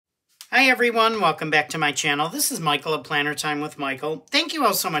Hi everyone, welcome back to my channel. This is Michael of Planner Time with Michael. Thank you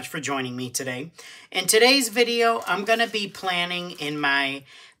all so much for joining me today. In today's video, I'm going to be planning in my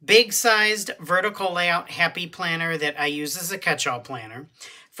big-sized vertical layout happy planner that I use as a catch-all planner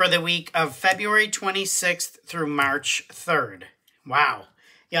for the week of February 26th through March 3rd. Wow.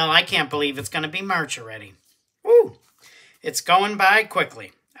 Y'all, I can't believe it's going to be March already. Woo! It's going by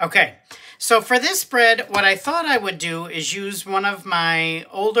quickly. Okay, so for this spread, what I thought I would do is use one of my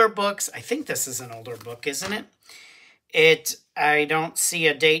older books. I think this is an older book, isn't it? I don't see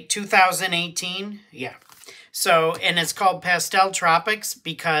a date, 2018. Yeah. So, and it's called Pastel Tropics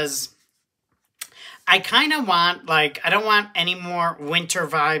because I kind of want, I don't want any more winter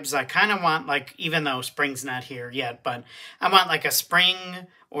vibes. I kind of want, even though spring's not here yet, but I want a spring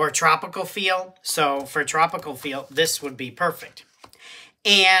or tropical feel. So for tropical feel, this would be perfect.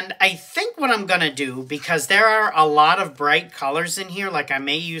 And I think what I'm going to do, because there are a lot of bright colors in here, I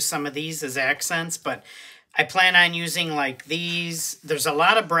may use some of these as accents, but I plan on using these. There's a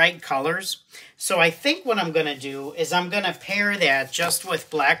lot of bright colors. So I think what I'm going to do is I'm going to pair that just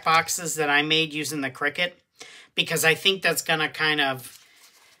with black boxes that I made using the Cricut, because I think that's going to kind of,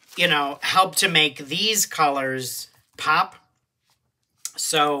 help to make these colors pop.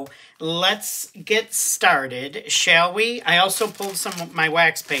 So let's get started, shall we? I also pulled some of my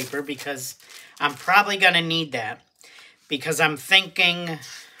wax paper because I'm probably going to need that. Because I'm thinking,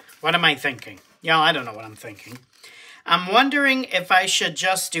 what am I thinking? Y'all, I don't know what I'm thinking. I'm wondering if I should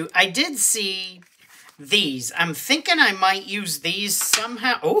just do, I did see these. I'm thinking I might use these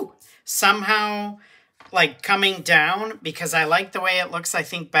somehow, coming down, because I like the way it looks, I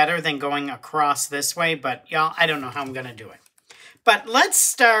think, better than going across this way. But y'all, I don't know how I'm going to do it. But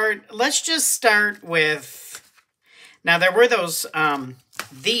let's just start with, now there were those,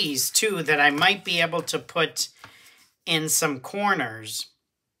 these two that I might be able to put in some corners.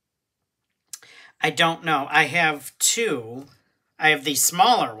 I don't know. I have two. I have these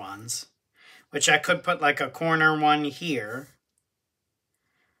smaller ones, which I could put a corner one here.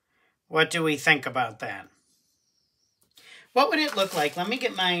 What do we think about that? What would it look like? Let me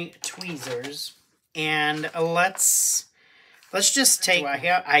get my tweezers and let's just take,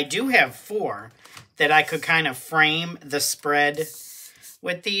 I do have four that I could kind of frame the spread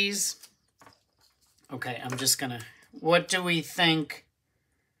with these. Okay, I'm just going to, what do we think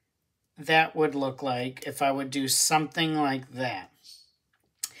that would look like if I would do something like that?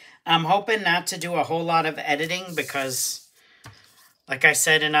 I'm hoping not to do a whole lot of editing because, like I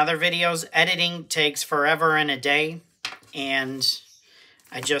said in other videos, editing takes forever and a day. And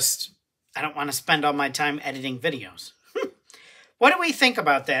I don't want to spend all my time editing videos. What do we think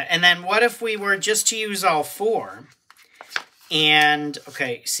about that? And then what if we were just to use all four? And,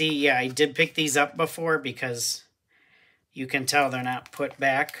 okay, see, yeah, I did pick these up before because you can tell they're not put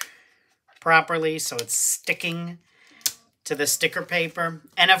back properly, so it's sticking to the sticker paper.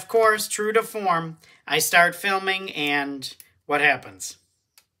 And, of course, true to form, I start filming, and what happens?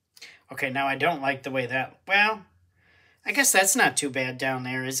 Okay, now I don't like the way that, well, I guess that's not too bad down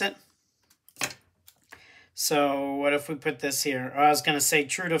there, is it? So what if we put this here? Oh, I was going to say,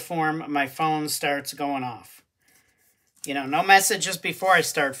 true to form, my phone starts going off. No messages before I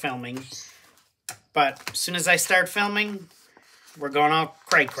start filming. But as soon as I start filming, we're going all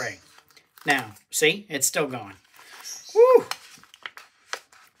cray-cray. Now, see? It's still going. Woo!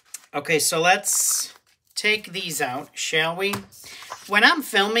 Okay, so let's take these out, shall we? When I'm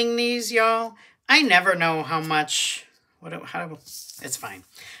filming these, y'all, I never know how much... it's fine.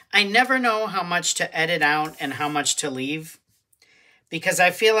 I never know how much to edit out and how much to leave. Because I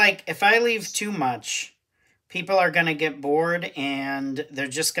feel like if I leave too much, people are going to get bored and they're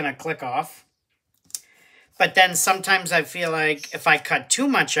just going to click off. But then sometimes I feel like if I cut too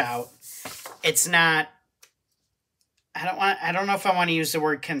much out, it's not, I don't know if I want to use the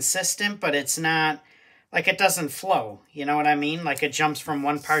word consistent, but it's not, it doesn't flow. You know what I mean? It jumps from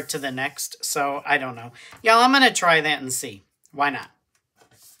one part to the next. So I don't know. Y'all, I'm going to try that and see. Why not?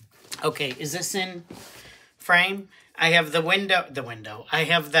 Okay, is this in frame? I have the window. I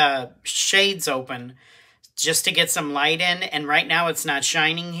have the shades open just to get some light in. And right now it's not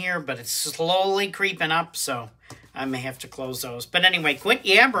shining here, but it's slowly creeping up. So I may have to close those. But anyway, quit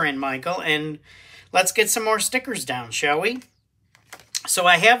yabbering, Michael. And let's get some more stickers down, shall we? So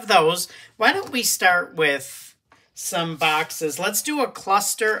I have those. Why don't we start with some boxes? Let's do a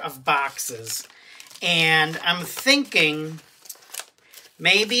cluster of boxes. And I'm thinking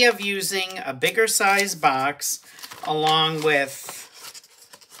maybe of using a bigger size box along with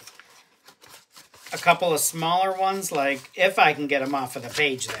a couple of smaller ones, if I can get them off of the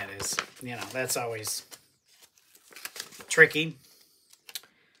page, that is. That's always tricky.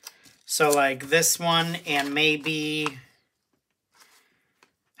 So like this one and maybe,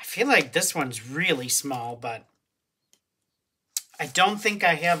 I feel like this one's really small, but I don't think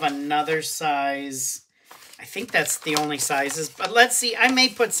I have another size. I think that's the only sizes, but let's see. I may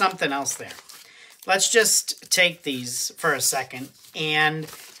put something else there. Let's just take these for a second. And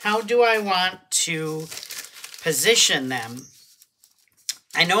how do I want to position them?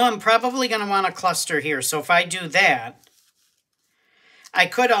 I know I'm probably going to want a cluster here. So if I do that, I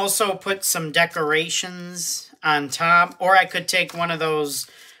could also put some decorations on top, or I could take one of those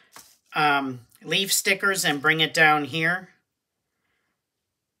leaf stickers and bring it down here.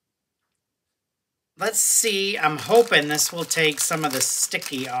 Let's see. I'm hoping this will take some of the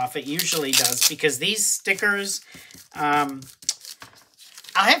sticky off. It usually does, because these stickers, I'll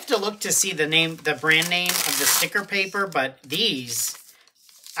have to look to see the brand name of the sticker paper, but these,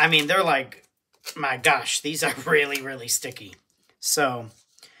 I mean, they're like, my gosh, these are really, really sticky. So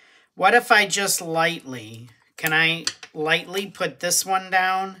what if I just lightly, can I lightly put this one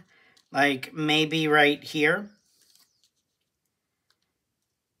down? Like maybe right here.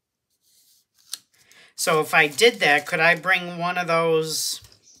 So if I did that, could I bring one of those,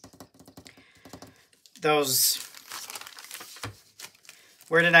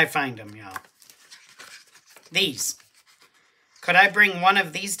 where did I find them, y'all? These. Could I bring one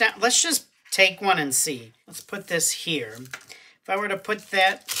of these down? Let's just take one and see. Let's put this here. If I were to put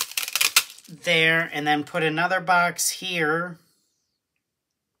that there and then put another box here,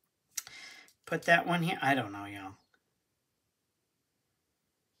 put that one here. I don't know, y'all.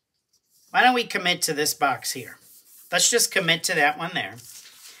 Why don't we commit to this box here? Let's just commit to that one there.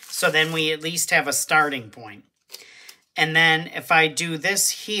 So then we at least have a starting point. And then if I do this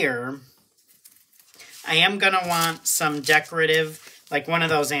here, I am going to want some decorative, like one of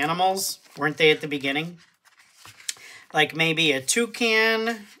those animals. Weren't they at the beginning? Like maybe a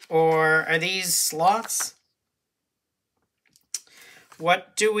toucan, or are these sloths?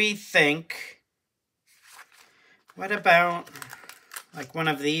 What do we think? What about like one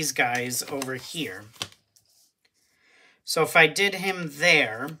of these guys over here? So if I did him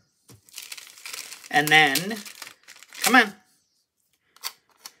there, and then, come on,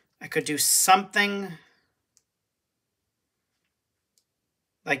 I could do something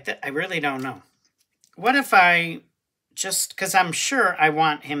like that. I really don't know. What if I just, because I'm sure I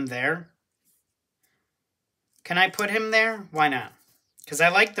want him there. Can I put him there? Why not? Because I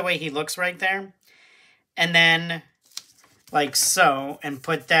like the way he looks right there. And then like so, and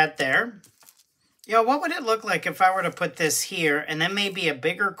put that there. Yo, what would it look like if I were to put this here, and then maybe a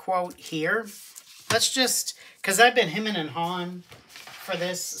bigger quote here? Let's just, because I've been hemming and hawing for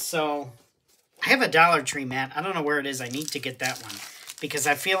this, so I have a Dollar Tree mat. I don't know where it is. I need to get that one, because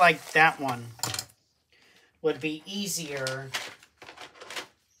I feel like that one would be easier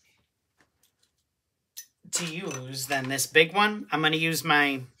to use than this big one. I'm going to use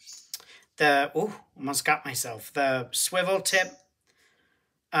my, ooh, almost got myself, the swivel tip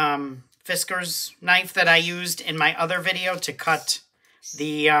Fisker's knife that I used in my other video to cut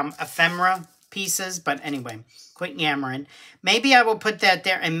the ephemera pieces. But anyway, quit yammering. Maybe I will put that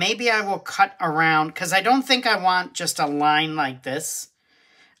there, and maybe I will cut around, because I don't think I want just a line like this.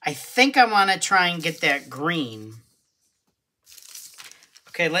 I think I want to try and get that green.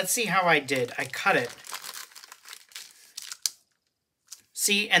 Okay, let's see how I did. I cut it.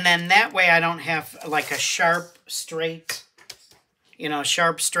 See, and then that way I don't have like a sharp, straight, you know,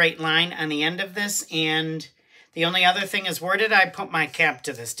 sharp, straight line on the end of this. And the only other thing is, where did I put my cap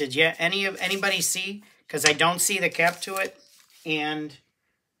to this? Did anybody see? Because I don't see the cap to it. And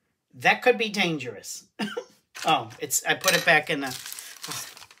that could be dangerous. Oh, I put it back in the, oh,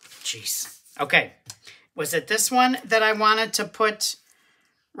 jeez. Okay. Was it this one that I wanted to put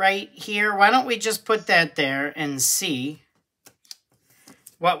right here? Why don't we just put that there and see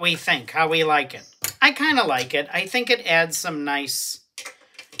what we think, how we like it. I kind of like it. I think it adds some nice,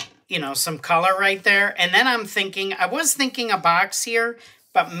 you know, some color right there. And then I'm thinking, I was thinking a box here,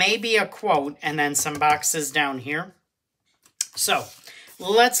 but maybe a quote and then some boxes down here. So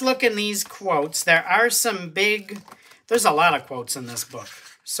let's look in these quotes. There are some big, there's a lot of quotes in this book.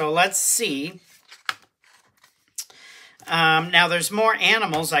 So let's see. Now there's more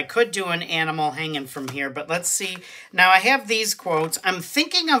animals. I could do an animal hanging from here, but let's see. Now I have these quotes. I'm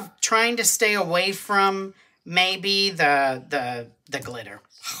thinking of trying to stay away from maybe the glitter.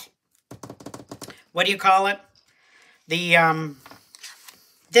 What do you call it? The,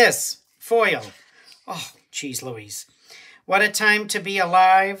 this, foil. Oh, geez Louise. What a time to be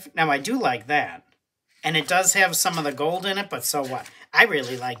alive. Now I do like that. And it does have some of the gold in it, but so what? I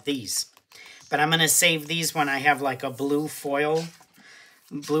really like these. But I'm going to save these when I have like a blue foil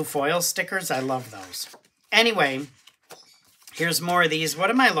Blue foil stickers. I love those. Anyway, here's more of these. What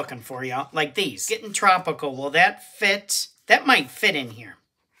am I looking for, y'all? Like these. Getting tropical. Will that fit? That might fit in here.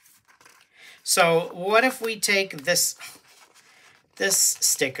 So what if we take this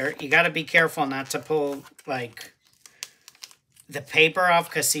sticker? You got to be careful not to pull, like, the paper off.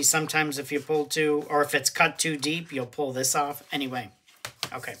 Because, see, sometimes if you pull too, or if it's cut too deep, you'll pull this off. Anyway,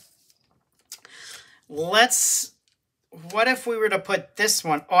 okay. What if we were to put this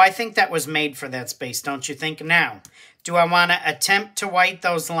one? Oh, I think that was made for that space, don't you think? Now, do I want to attempt to white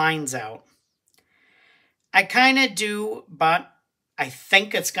those lines out? I kind of do, but I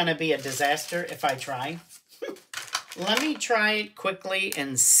think it's going to be a disaster if I try. Let me try it quickly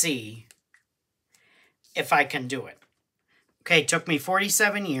and see if I can do it. Okay, it took me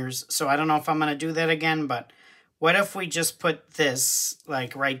 47 years, so I don't know if I'm going to do that again, but what if we just put this,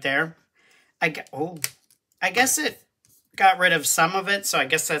 like, right there? I guess it got rid of some of it, so I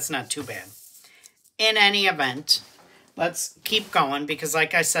guess that's not too bad. In any event, let's keep going, because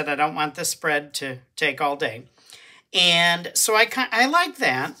like I said, I don't want this spread to take all day. And so I like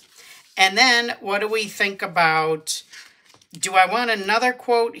that. And then what do we think about, do I want another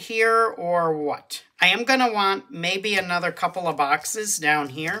quote here or what? I am going to want maybe another couple of boxes down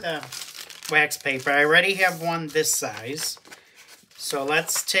here. The wax paper. I already have one this size. So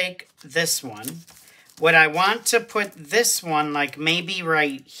let's take this one. Would I want to put this one like maybe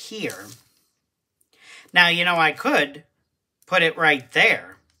right here? Now, you know, I could put it right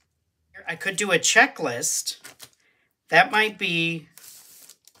there. I could do a checklist. That might be,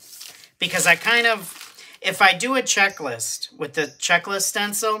 because I kind of, if I do a checklist with the checklist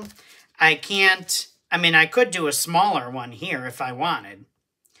stencil, I can't, I mean, I could do a smaller one here if I wanted.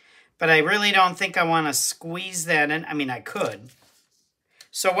 But I really don't think I want to squeeze that in. I mean, I could.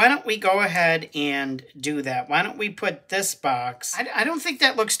 So why don't we go ahead and do that? Why don't we put this box? I don't think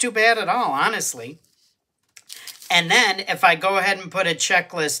that looks too bad at all, honestly. And then if I go ahead and put a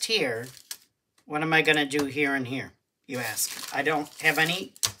checklist here, what am I going to do here and here, you ask? I don't have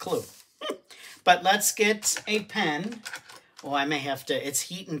any clue. But let's get a pen. Oh, I may have to, it's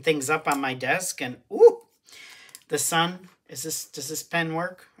heating things up on my desk. And, ooh, the sun. Does this pen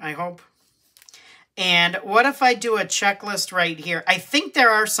work, I hope? And what if I do a checklist right here? I think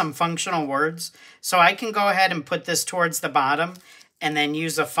there are some functional words, so I can go ahead and put this towards the bottom and then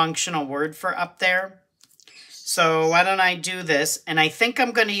use a functional word for up there. So why don't I do this? And I think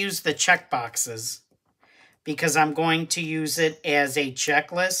I'm going to use the check boxes because I'm going to use it as a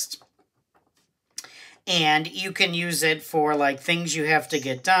checklist. And you can use it for like things you have to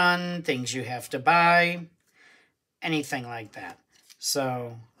get done, things you have to buy, anything like that.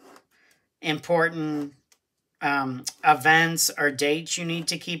 So important events or dates you need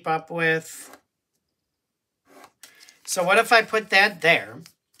to keep up with. So what if I put that there?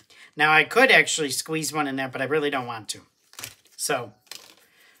 Now I could actually squeeze one in there, but I really don't want to. So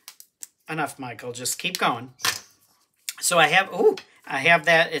enough, Michael. Just keep going. So I have, ooh, I have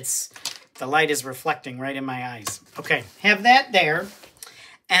that. The light is reflecting right in my eyes. Okay, have that there.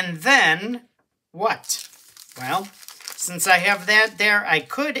 And then what? Well, since I have that there, I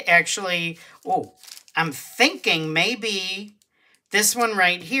could actually, oh, I'm thinking maybe this one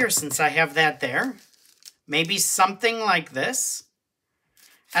right here, since I have that there. Maybe something like this.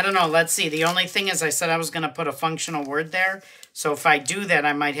 I don't know, let's see. The only thing is I said I was going to put a functional word there. So if I do that,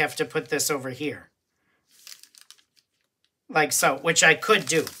 I might have to put this over here. Like so, which I could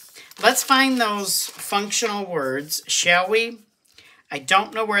do. Let's find those functional words, shall we? I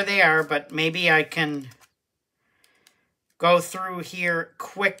don't know where they are, but maybe I can go through here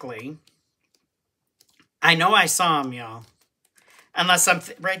quickly. I know I saw them, y'all. Unless I'm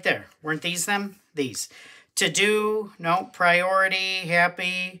right there. Weren't these them? These. To do, no, priority,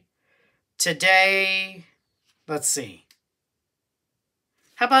 happy, today. Let's see.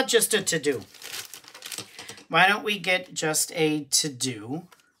 How about just a to-do? Why don't we get just a to-do?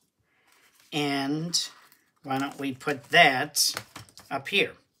 And why don't we put that up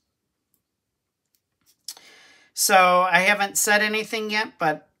here? So I haven't said anything yet,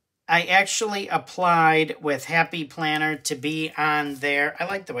 but I actually applied with Happy Planner to be on their, I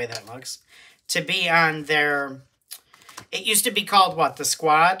like the way that looks, to be on their, it used to be called what, the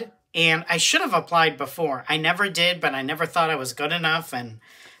Squad? And I should have applied before. I never did, but I never thought I was good enough. And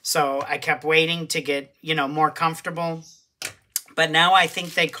so I kept waiting to get, you know, more comfortable. But now I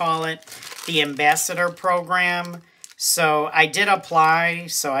think they call it the Ambassador Program. So I did apply,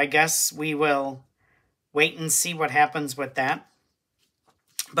 so I guess we will wait and see what happens with that.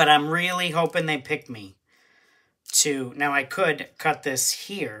 But I'm really hoping they pick me to, now I could cut this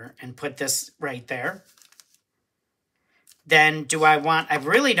here and put this right there. then do I want, I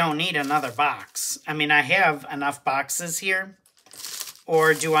really don't need another box. I mean, I have enough boxes here.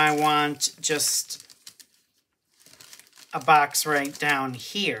 Or do I want just a box right down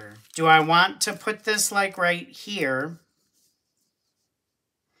here? Do I want to put this like right here?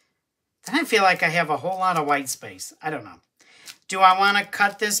 Then I feel like I have a whole lot of white space. I don't know. Do I want to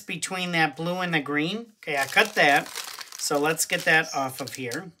cut this between that blue and the green? Okay, I cut that. So let's get that off of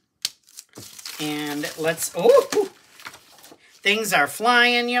here. And let's, oh, things are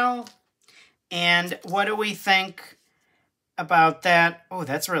flying, y'all. And what do we think about that? Oh,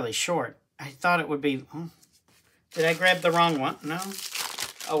 that's really short. I thought it would be, oh, did I grab the wrong one? No?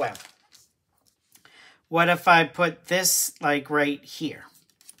 Oh, well. What if I put this like right here?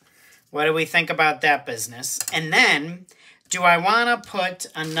 What do we think about that business? And then, do I want to put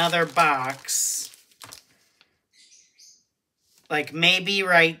another box like maybe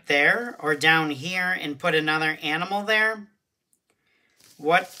right there or down here and put another animal there?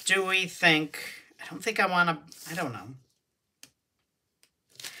 What do we think? I don't think I want to, I don't know.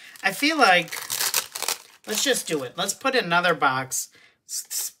 I feel like, let's just do it. Let's put another box.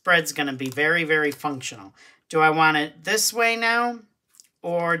 Spread's going to be very, very functional. Do I want it this way now?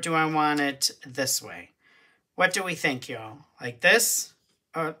 Or do I want it this way? What do we think, y'all? Like this?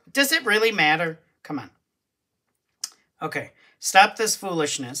 Or does it really matter? Come on. Okay, stop this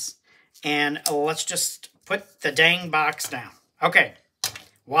foolishness. And let's just put the dang box down. Okay,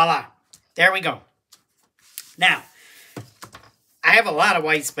 voila. There we go. Now, I have a lot of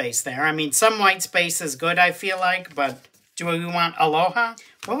white space there. I mean, some white space is good, I feel like, but do we want aloha?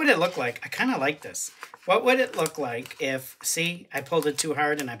 What would it look like? I kind of like this. What would it look like if, see, I pulled it too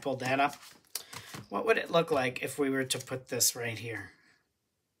hard and I pulled that up. What would it look like if we were to put this right here?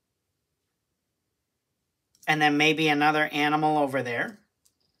 And then maybe another animal over there.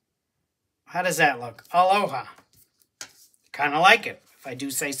 How does that look? Aloha. Kind of like it, if I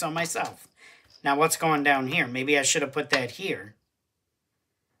do say so myself. Now, what's going down here? Maybe I should have put that here.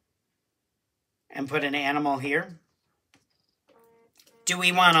 And put an animal here. Do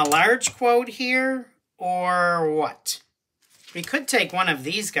we want a large quote here or what? We could take one of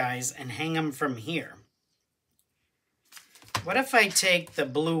these guys and hang them from here. What if I take the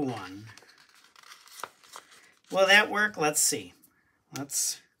blue one? Will that work? Let's see.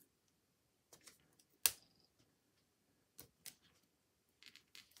 Let's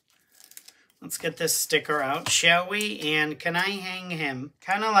get this sticker out, shall we? And can I hang him?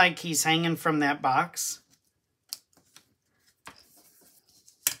 Kind of like he's hanging from that box.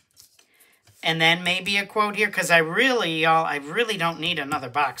 And then maybe a quote here, because I really don't need another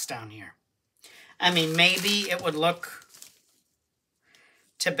box down here. I mean, maybe it would look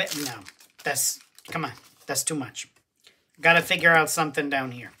to be, no, that's, come on, that's too much. Got to figure out something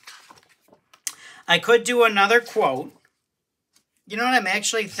down here. I could do another quote. You know what I'm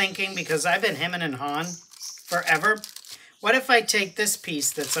actually thinking? Because I've been hemming and hawing forever. What if I take this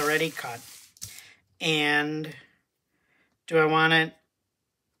piece that's already cut and do I want it?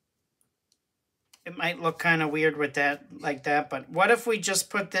 It might look kind of weird with that, like that, but what if we just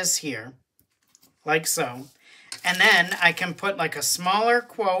put this here, like so, and then I can put like a smaller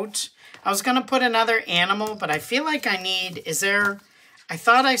quote. I was going to put another animal, but I feel like I need, I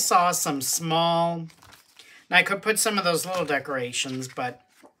thought I saw some small, and I could put some of those little decorations, but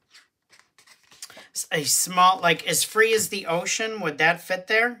a small, like as free as the ocean, would that fit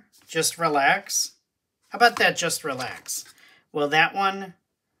there? Just relax. How about that, just relax? Will that one,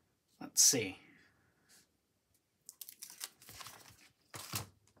 let's see.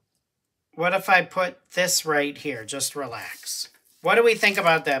 What if I put this right here? Just relax. What do we think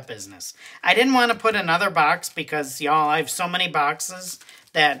about that business? I didn't want to put another box because, y'all, I have so many boxes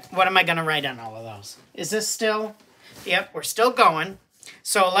that, what am I going to write on all of those? Is this still? Yep, we're still going.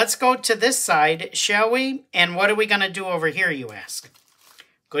 So let's go to this side, shall we? And what are we going to do over here, you ask?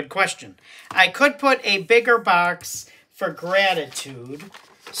 Good question. I could put a bigger box for gratitude.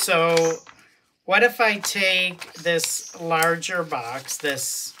 So what if I take this larger box,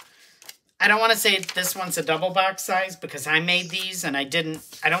 this... I don't want to say this one's a double box size because I made these and I don't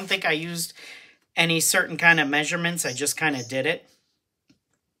think I used any certain kind of measurements. I just kind of did it.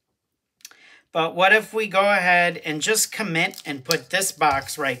 But what if we go ahead and just commit and put this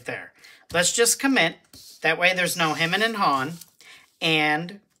box right there? Let's just commit. That way there's no hemming and hawing.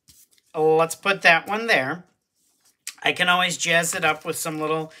 And let's put that one there. I can always jazz it up with some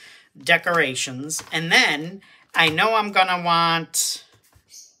little decorations. And then I know I'm going to want...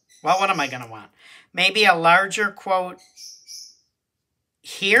 Well, what am I going to want? Maybe a larger quote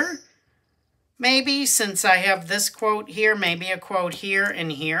here? Maybe, since I have this quote here, maybe a quote here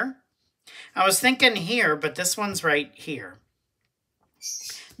and here. I was thinking here, but this one's right here.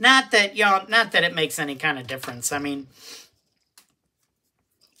 Not that, y'all, not that it makes any kind of difference. I mean,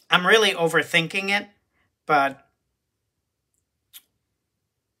 I'm really overthinking it, but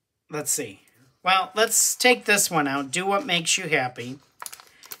let's see. Well, let's take this one out. Do what makes you happy.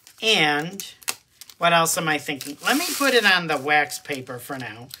 And what else am I thinking? Let me put it on the wax paper for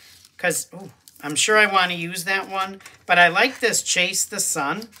now, because I'm sure I want to use that one. But I like this Chase the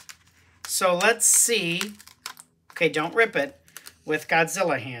Sun. So let's see. Okay, don't rip it with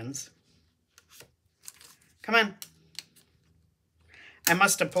Godzilla hands. Come on. I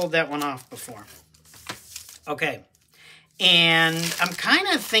must have pulled that one off before. Okay. And I'm kind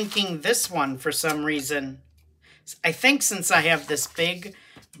of thinking this one for some reason. I think since I have this big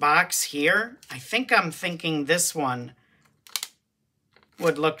box here, I think I'm thinking this one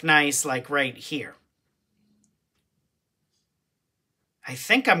would look nice like right here. I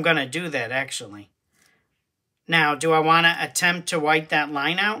think I'm going to do that actually. Now, do I want to attempt to white that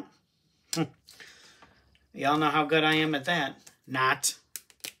line out? Y'all know how good I am at that. Not.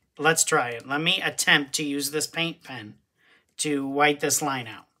 Let's try it. Let me attempt to use this paint pen to white this line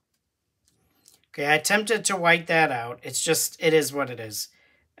out. Okay, I attempted to white that out. It's just, it is what it is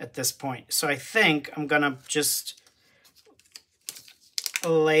at this point. So I think I'm going to just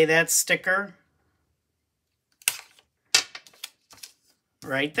lay that sticker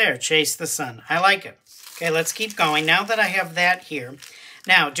right there. Chase the Sun. I like it. Okay, let's keep going. Now that I have that here.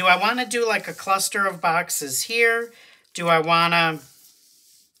 Now, do I want to do like a cluster of boxes here? Do I want to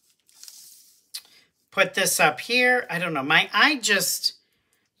put this up here? I don't know. My eye just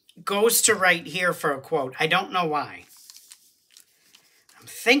goes to right here for a quote. I don't know why. I'm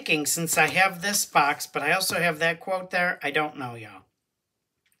thinking since I have this box, but I also have that quote there, I don't know, y'all.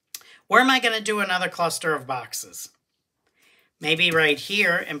 Where am I going to do another cluster of boxes? Maybe right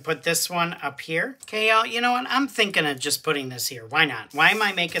here and put this one up here. Okay, y'all, you know what? I'm thinking of just putting this here. Why not? Why am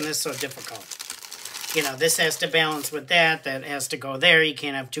I making this so difficult? You know, this has to balance with that. That has to go there. You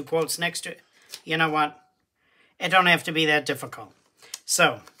can't have two quotes next to it. You know what? It don't have to be that difficult.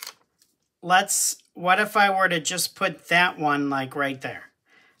 So, what if I were to just put that one like right there?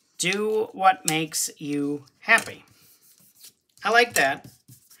 Do what makes you happy. I like that.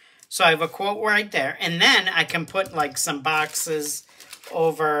 So I have a quote right there. And then I can put like some boxes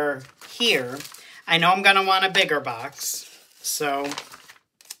over here. I know I'm going to want a bigger box. So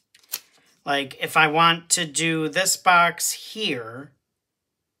like if I want to do this box here,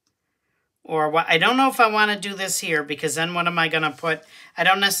 or what, I don't know if I want to do this here because then what am I going to put? I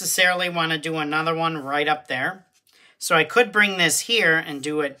don't necessarily want to do another one right up there. So I could bring this here and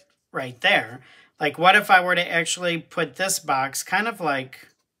do it right there. Like what if I were to actually put this box kind of like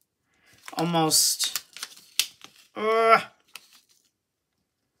almost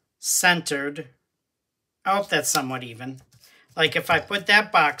centered. I hope that's somewhat even. Like if I put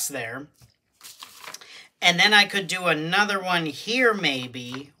that box there, and then I could do another one here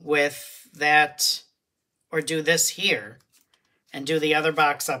maybe with that, or do this here, and do the other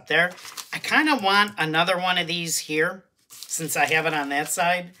box up there. I kind of want another one of these here, since I have it on that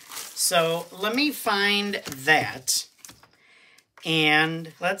side. So let me find that.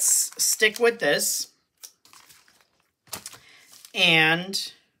 And let's stick with this.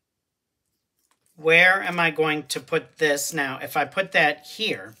 And where am I going to put this now? If I put that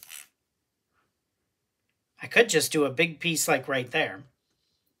here, I could just do a big piece like right there.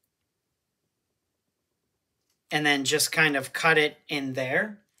 And then just kind of cut it in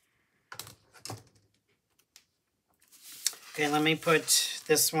there. Okay, let me put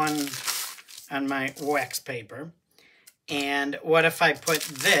this one on my wax paper. And what if I put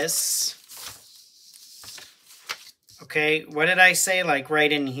this, okay, what did I say, like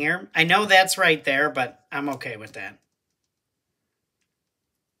right in here? I know that's right there, but I'm okay with that.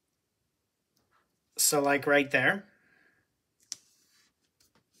 So like right there,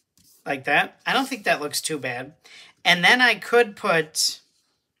 like that. I don't think that looks too bad. And then I could put,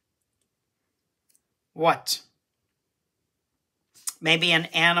 what? Maybe an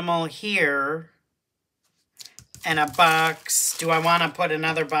animal here. And a box. Do I want to put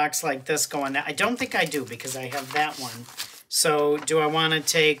another box like this going down? I don't think I do because I have that one. So do I want to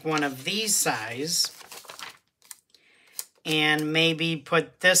take one of these size and maybe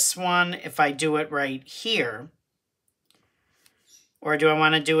put this one if I do it right here? Or do I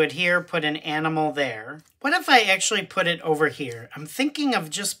want to do it here, put an animal there? What if I actually put it over here? I'm thinking of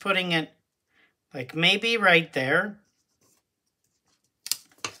just putting it like maybe right there.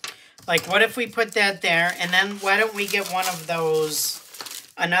 Like, what if we put that there, and then why don't we get one of those,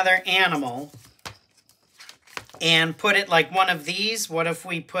 another animal, and put it like one of these? What if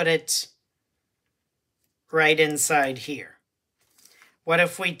we put it right inside here. What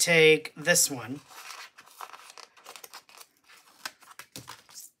if we take this one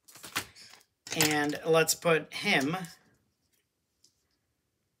and let's put him,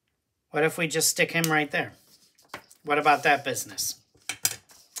 what if we just stick him right there? What about that business?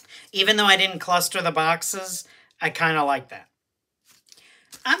 Even though I didn't cluster the boxes, I kind of like that.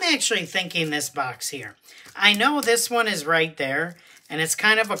 I'm actually thinking this box here. I know this one is right there, and it's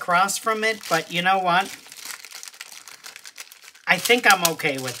kind of across from it, but you know what? I think I'm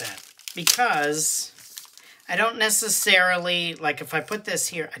okay with that, because I don't necessarily, like if I put this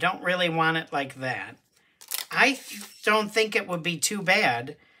here, I don't really want it like that. I don't think it would be too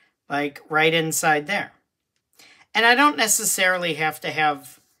bad, like right inside there. And I don't necessarily have to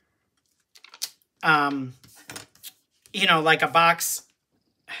have, you know, like a box.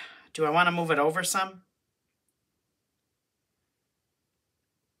 Do I want to move it over some?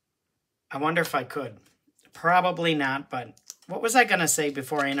 I wonder if I could. Probably not, but what was I going to say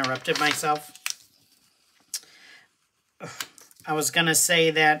before I interrupted myself? I was going to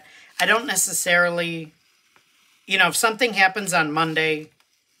say that I don't necessarily, you know, if something happens on Monday,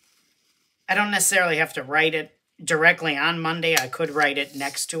 I don't necessarily have to write it directly on Monday. I could write it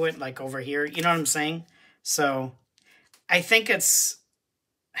next to it, like over here. You know what I'm saying? So I think I'd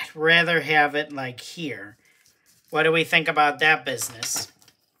rather have it like here. What do we think about that business?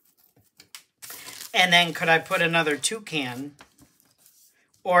 And then could I put another toucan?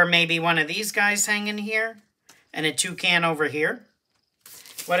 Or maybe one of these guys hanging here? And a toucan over here?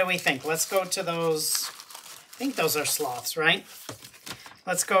 What do we think? Let's go to those. I think those are sloths, right?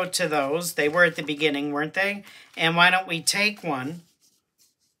 Let's go to those. They were at the beginning, weren't they? And why don't we take one?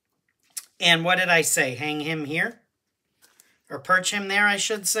 And what did I say? Hang him here? Or perch him there, I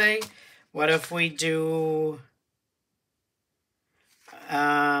should say. What if we do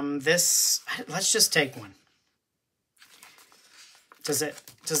this? Let's just take one. Does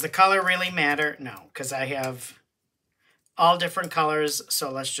the color really matter? No, because I have all different colors.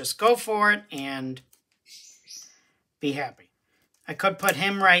 So let's just go for it and be happy. I could put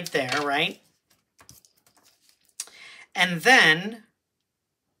him right there, right? And then,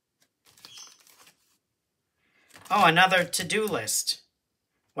 oh, another to-do list.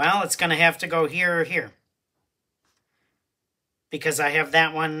 Well, it's going to have to go here or here, because I have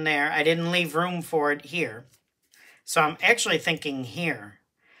that one there. I didn't leave room for it here. So I'm actually thinking here.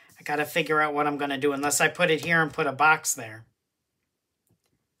 I got to figure out what I'm going to do, unless I put it here and put a box there.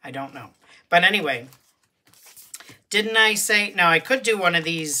 I don't know. But anyway, didn't I say, now I could do one of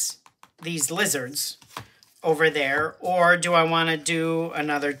these lizards over there, or do I want to do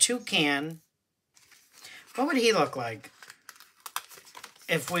another toucan? What would he look like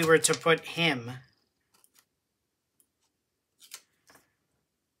if we were to put him?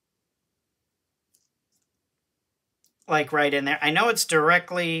 Like right in there. I know it's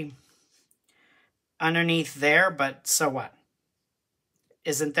directly underneath there, but so what?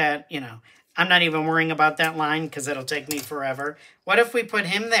 Isn't that, you know, I'm not even worrying about that line because it'll take me forever. What if we put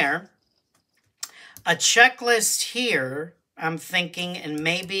him there? A checklist here, I'm thinking, and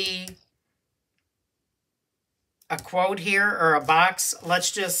maybe a quote here or a box.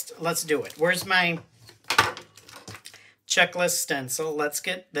 Let's do it. Where's my checklist stencil? Let's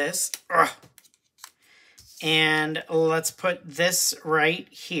get this. Ugh. And let's put this right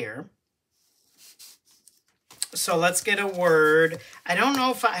here. So let's get a word. I don't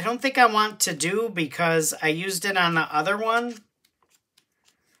know if I don't think I want to do, because I used it on the other one.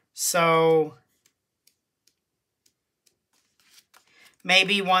 So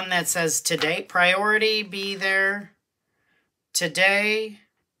maybe one that says today. Priority be there. Today.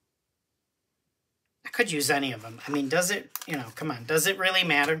 I could use any of them. I mean, does it, you know, come on. Does it really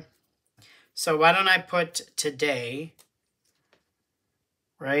matter? So why don't I put today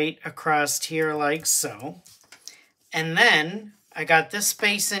right across here like so. And then I got this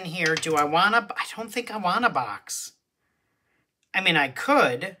space in here. Do I want a, I don't think I want a box. I mean, I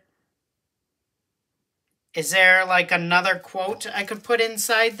could. Is there like another quote I could put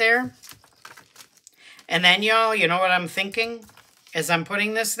inside there? And then y'all, you know what I'm thinking as I'm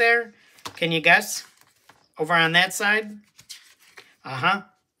putting this there? Can you guess? Over on that side? Uh-huh.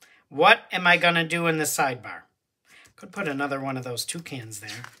 What am I going to do in the sidebar? Could put another one of those toucans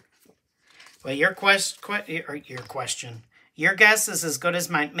there. Well, your question. Your guess is as good as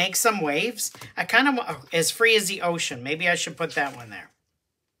mine. Make some waves. I kind of want, as free as the ocean. Maybe I should put that one there.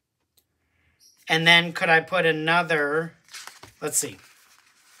 And then could I put another, let's see.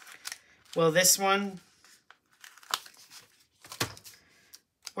 Will this one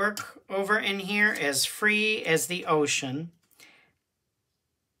work over in here as free as the ocean?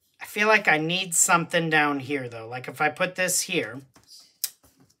 I feel like I need something down here, though. Like, if I put this here,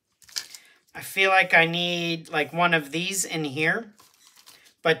 I feel like I need, like, one of these in here.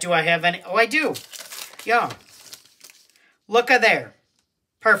 But do I have any? Oh, I do. Yeah. Look at there.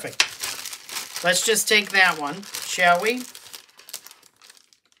 Perfect. Let's just take that one, shall we?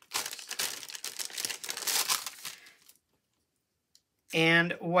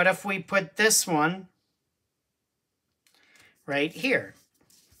 And what if we put this one right here?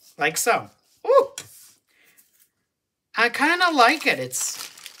 Like so. Ooh! I kind of like it. It's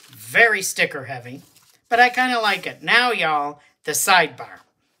very sticker heavy, but I kind of like it. Now, y'all, the sidebar.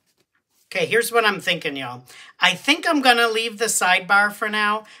 Okay, here's what I'm thinking, y'all. I think I'm going to leave the sidebar for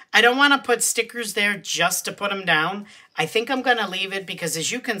now. I don't want to put stickers there just to put them down. I think I'm going to leave it because,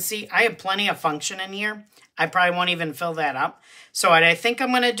 as you can see, I have plenty of function in here. I probably won't even fill that up. So what I think I'm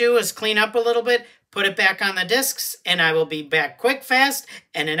going to do is clean up a little bit, put it back on the discs, and I will be back quick, fast,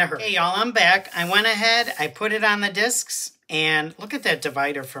 and in a hurry. Okay, y'all, I'm back. I went ahead, I put it on the discs, and look at that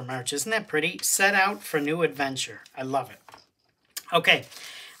divider for March. Isn't that pretty? Set out for new adventure. I love it. Okay.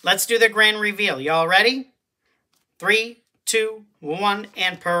 Let's do the grand reveal. Y'all ready? 3, 2, 1,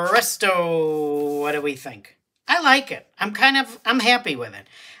 and presto. What do we think? I like it. I'm happy with it.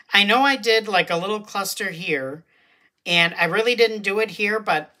 I know I did like a little cluster here, and I really didn't do it here,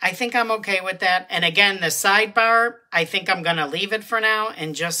 but I think I'm okay with that. And again, the sidebar, I think I'm going to leave it for now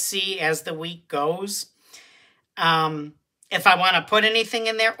and just see as the week goes if I want to put anything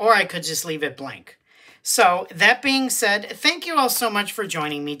in there, or I could just leave it blank. So, that being said, thank you all so much for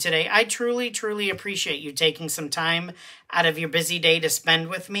joining me today. I truly, truly appreciate you taking some time out of your busy day to spend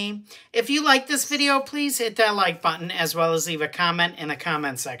with me. If you like this video, please hit that like button as well as leave a comment in the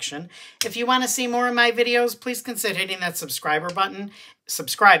comment section. If you want to see more of my videos, please consider hitting that subscribe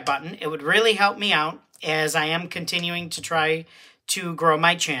button. It would really help me out as I am continuing to try to grow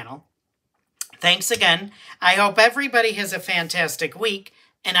my channel. Thanks again. I hope everybody has a fantastic week.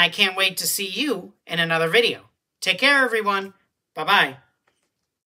 And I can't wait to see you in another video. Take care, everyone. Bye-bye.